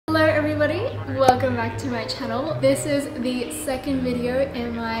everybody, welcome back to my channel. This is the second video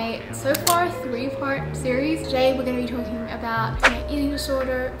in my so far 3-part series. Today we're going to be talking about my eating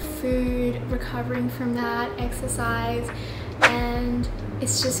disorder, food, recovering from that, exercise, and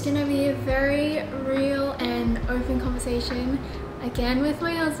it's just going to be a very real and open conversation again with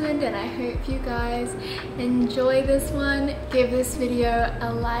my husband, and I hope you guys enjoy this one. Give this video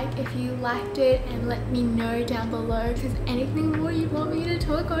a like if you liked it and let me know down below if there's anything more you want me to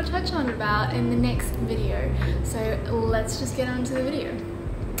talk or touch on about in the next video. So let's just get on to the video.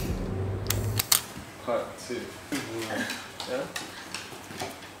 Part 2. Yeah?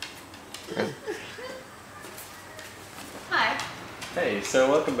 Hi. Hey, so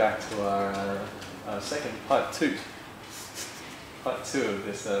welcome back to our second part 2. Part 2 of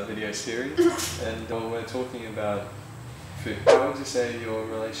this video series, and we're talking about food. How would you say your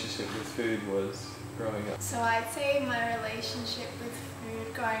relationship with food was growing up? So I'd say my relationship with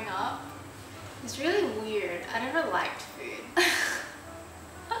food growing up is really weird. I never liked food.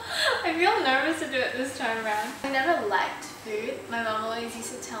 I feel nervous to do it this time around. I never liked food. My mom always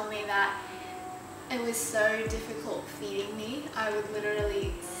used to tell me that it was so difficult feeding me. I would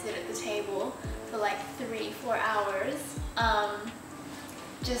literally sit at the table for like 3-4 hours,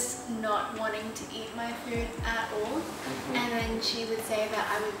 just not wanting to eat my food at all. And then she would say that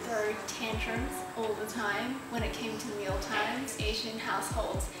I would throw tantrums all the time when it came to meal times. Asian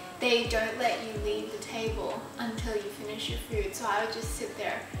households, they don't let you leave the table until you finish your food, so I would just sit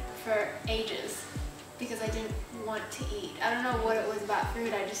there for ages because I didn't want to eat. I don't know what it was about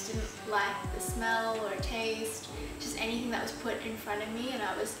food, I just didn't like the smell or taste, just anything that was put in front of me, and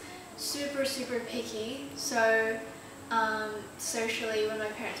I was super picky. So socially, when my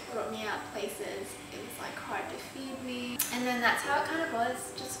parents brought me out places, it was like hard to feed me. And then that's how it kind of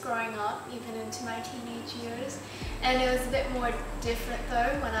was just growing up, even into my teenage years. And it was a bit more different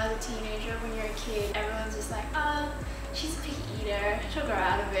though when I was a teenager. When you're a kid, everyone's just like, oh, she's a picky eater, she'll grow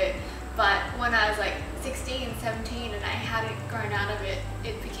out of it. But when I was like 16, 17 and I hadn't grown out of it,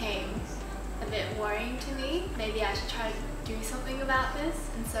 it became a bit worrying to me. Maybe I should try to do something about this.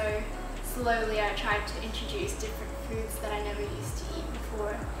 And so slowly I tried to introduce different foods that I never used to eat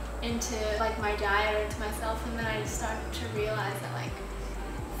before into like my diet or into myself, and then I just started to realize that like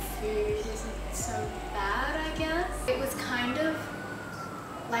food isn't so bad, I guess. It was kind of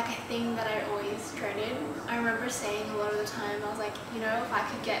like a thing that I always dreaded. I remember saying a lot of the time, I was like, you know, if I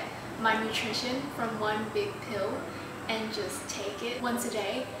could get my nutrition from one big pill and just take it once a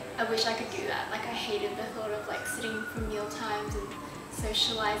day, I wish I could do that. Like I hated the thought of like sitting for meal times and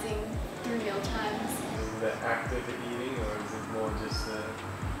socializing through meal times. Is it the act of eating, or is it more just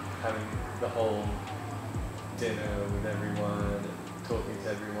having the whole dinner with everyone and talking to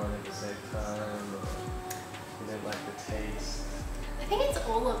everyone at the same time, or you didn't like the taste? I think it's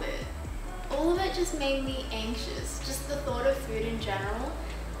all of it. All of it just made me anxious. Just the thought of food in general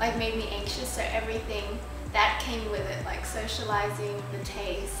like made me anxious, so everything that came with it, like socializing, the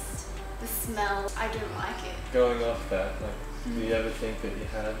taste, the smell, I didn't like it. Going off that, like, do you ever think that you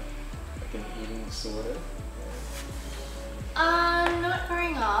had like an eating disorder? Not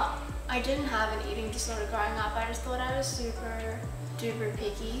growing up. I didn't have an eating disorder growing up. I just thought I was super duper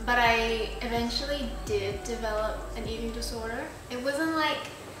picky. But I eventually did develop an eating disorder. It wasn't like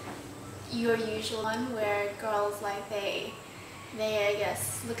your usual one where girls like they I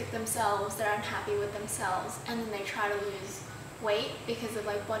guess look at themselves, they're unhappy with themselves, and then they try to lose weight because of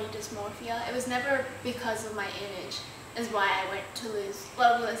like body dysmorphia. It was never because of my image is why I went to lose,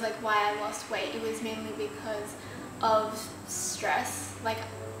 well, it was like why I lost weight. It was mainly because of stress. Like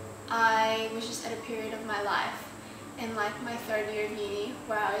I was just at a period of my life in like my 3rd year of uni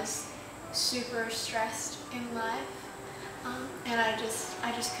where I was super stressed in life, and I just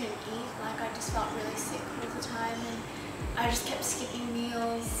couldn't eat. Like I just felt really sick all the time, and I just kept skipping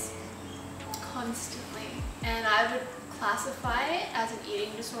meals constantly, and I would classify it as an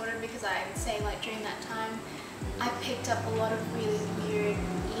eating disorder because I would say like during that time I picked up a lot of really weird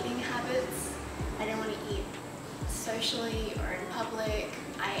eating habits. I didn't want to eat socially or in public.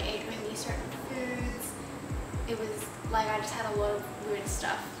 I ate only certain foods. It was like I just had a lot of weird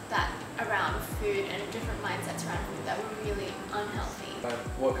stuff that around food and different mindsets around food that were really unhealthy.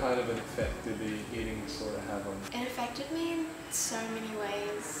 What kind of an effect did the eating disorder have on you? It affected me in so many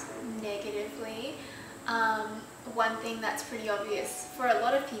ways negatively. One thing that's pretty obvious for a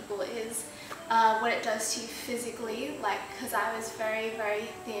lot of people is what it does to you physically, like because I was very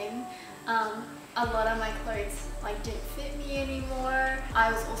thin. A lot of my clothes like didn't fit me anymore.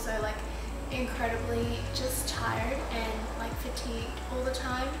 I was also like incredibly just tired and like fatigued all the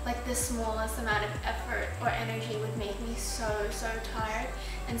time. Like the smallest amount of effort or energy would make me so tired.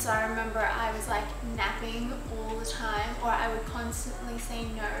 And so I remember I was like napping all the time, or I would constantly say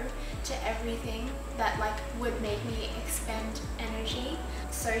no to everything that like would make me expend energy.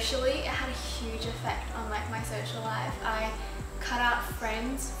 Socially, it had a huge effect on like my social life. I cut out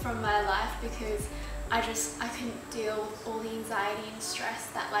friends from my life because I couldn't deal with all the anxiety and stress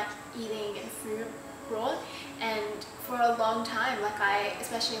that like eating and food brought. And for a long time, like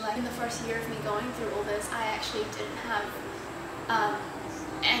especially like in the first year of me going through all this, I actually didn't have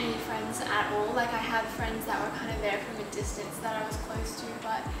any friends at all. Like I had friends that were kind of there from a distance that I was close to,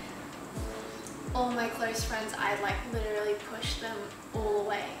 but all my close friends, I like literally pushed them all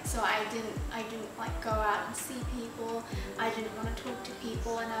away. So I didn't like go out and see people. I didn't want to talk to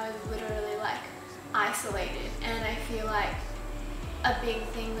people, and I was literally like isolated. And I feel like a big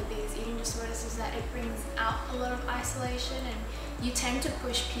thing with these eating disorders is that it brings out a lot of isolation, and you tend to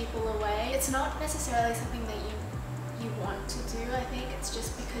push people away. It's not necessarily something that you want to do. I think it's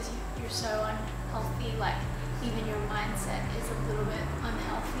just because you're so unhealthy, like even your mindset is a little bit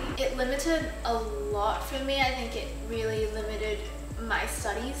unhealthy. It limited a lot for me. I think it really limited my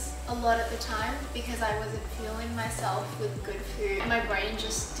studies a lot at the time because I wasn't fueling myself with good food. My brain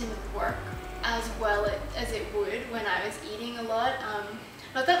just didn't work as well as it would when I was eating a lot.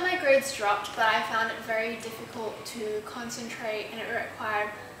 Not that my grades dropped, but I found it very difficult to concentrate, and it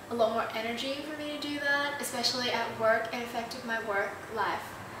required a lot more energy for me to do that, especially at work. It affected my work life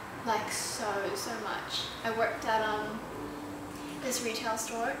like so much. I worked at this retail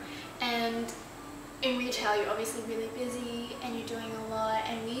store, and in retail you're obviously really busy and you're doing a lot,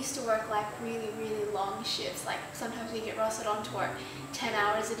 and we used to work like really long shifts. Like sometimes we get rostered on to work 10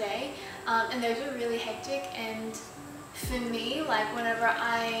 hours a day, and those were really hectic. And for me, like whenever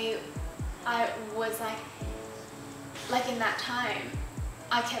I was like in that time,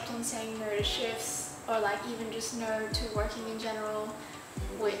 I kept on saying no to shifts, or like even just no to working in general,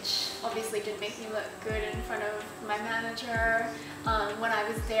 which obviously didn't make me look good in front of my manager. When I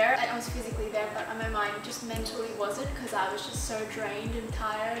was there, I was physically there, but my mind just mentally wasn't, because I was just so drained and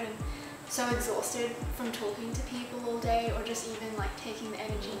tired and so exhausted from talking to people all day, or just even like taking the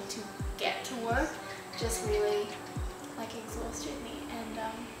energy to get to work just really like exhausted me. And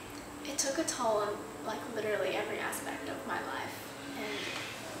it took a toll on like literally every aspect of my life, and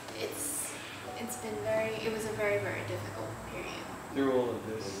it was a very difficult period. Through all of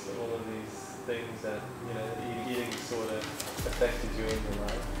this, all of these things that, you know, the eating disorder affected you in your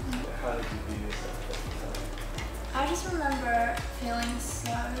life, how did you view yourself at the time? I just remember feeling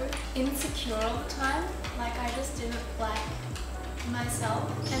so insecure all the time. Like I just didn't like myself,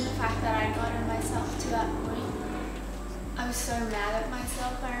 and the fact that I gotten myself to that point, I was so mad at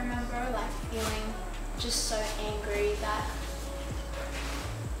myself. I remember like feeling just so angry that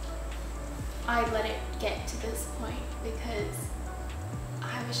I let it get to this point, because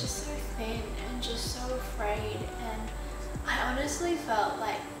I was just so thin and just so afraid, and I honestly felt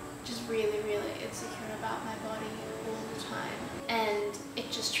like just really insecure about my body all the time. And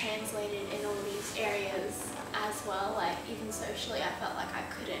it just translated in all these areas as well. Like even socially, I felt like I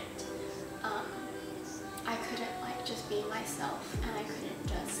couldn't like just be myself, and I couldn't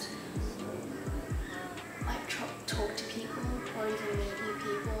just like talk to people or even meet new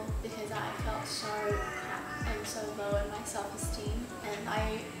people, because I felt so crap and so low in my self-esteem, and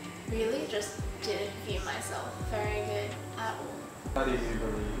I really just didn't view myself very good at all. How do you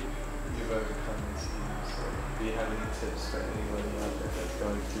believe you've overcome this eating disorder? Do you have any tips for anybody out there that's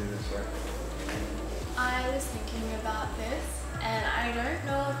going through this right now? I was thinking about this, and I don't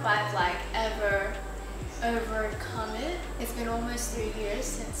know if I've like ever overcome it. It's been almost 3 years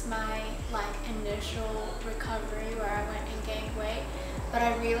since my like initial recovery where I went and gained weight, but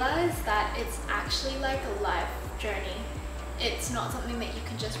I realized that it's actually like a life journey. It's not something that you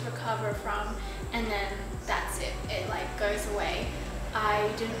can just recover from and then that's it. It like goes away. I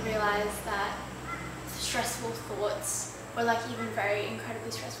didn't realize that stressful thoughts, or like even very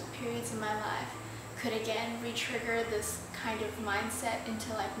incredibly stressful periods in my life, could again re-trigger this kind of mindset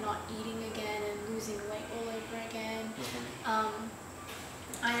into like not eating again and losing weight all over again.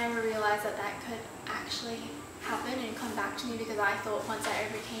 I never realized that that could actually happen and come back to me, because I thought once I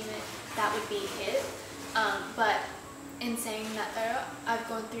overcame it, that would be it. But in saying that though, I've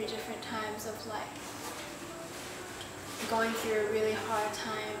gone through different times of like going through a really hard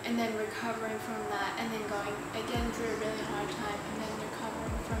time and then recovering from that, and then going again through a really hard time and then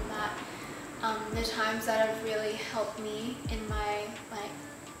recovering from that. The times that have really helped me in my like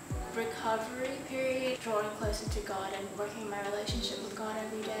recovery period, drawing closer to God and working my relationship with God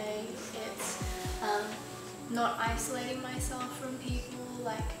every day. It's not isolating myself from people,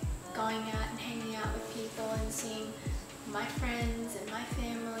 like going out and hanging out with people and seeing my friends and my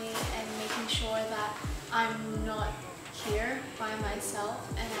family and making sure that I'm not here by myself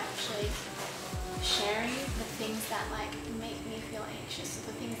and actually sharing the things that like make me feel anxious,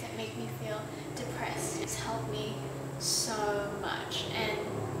 the things that make me feel depressed. It's helped me so much. And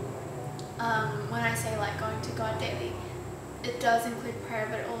when I say like going to God daily, it does include prayer,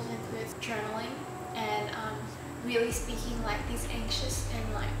 but it also includes journaling and really speaking like these anxious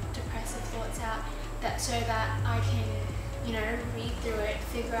and like depressive thoughts out, that so that I can, you know, read through it,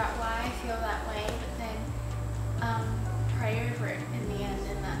 figure out why I feel that way, but then pray over it in the end.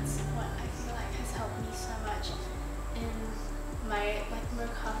 And that's what I feel like has helped me so much in my like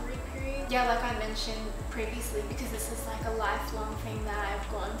recovery period. Yeah, like I mentioned previously, because this is like a lifelong thing that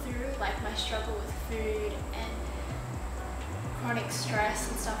I've gone through, like my struggle with food and chronic stress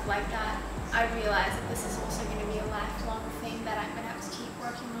and stuff like that, I realized that this is also going to be a lifelong thing that I'm going to have to keep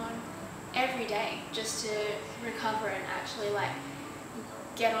working on every day just to recover and actually like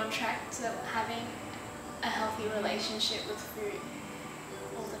get on track to having a healthy relationship with food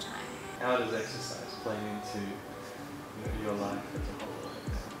all the time. How does exercise play into your life as a whole?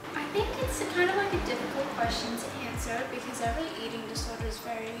 I think it's kind of like a difficult question to answer because every eating disorder is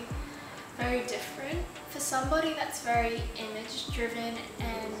very, very different. For somebody that's very image driven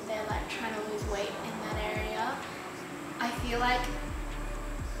and they're like trying to lose weight in that area, I feel like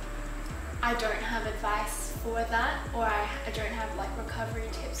I don't have advice for that, or I don't have like recovery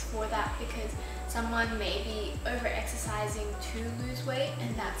tips for that, because someone may be over exercising to lose weight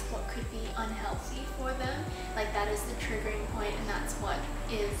and that's what could be unhealthy for them. Like that is the triggering point, and that's what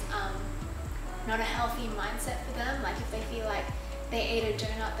is not a healthy mindset for them. Like if they feel like they ate a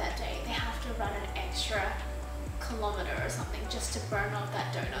donut that day, they have to run an extra kilometer or something just to burn off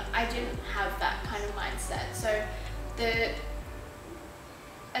that donut. I didn't have that kind of mindset. So the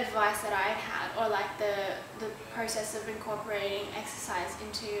advice that I had, or like the process of incorporating exercise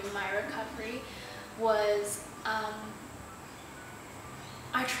into my recovery was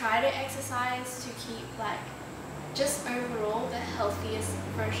I try to exercise to keep like just overall the healthiest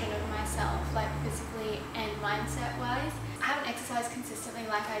version of myself, like physically and mindset wise. I haven't exercised consistently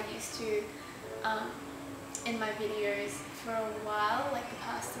like I used to in my videos for a while, like the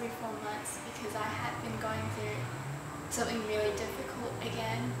past 3-4 months, because I had been going through something really difficult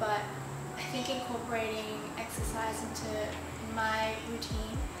again. But I think incorporating exercise into my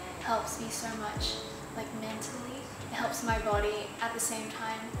routine helps me so much, like mentally. It helps my body at the same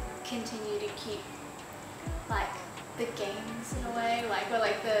time continue to keep like the gains in a way, like, or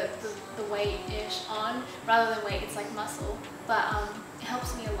like the weight-ish on, rather than weight, it's like muscle. But it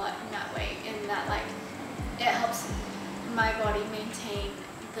helps me a lot in that way, in that like it helps my body maintain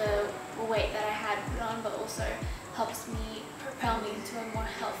the weight that I had put on, but also helps me propel me into a more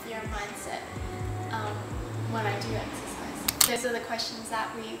healthier mindset when I do exercise. Those are the questions that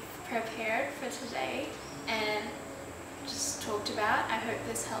we've prepared for today and just talked about. I hope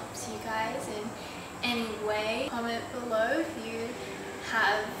this helps you guys in any way. Comment below if you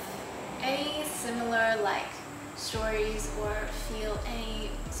have any similar like stories or feel any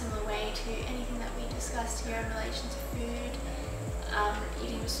similar way to anything that we discussed here in relation to food,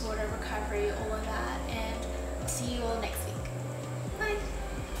 eating disorder, recovery, all of that. And see you all next week. Bye!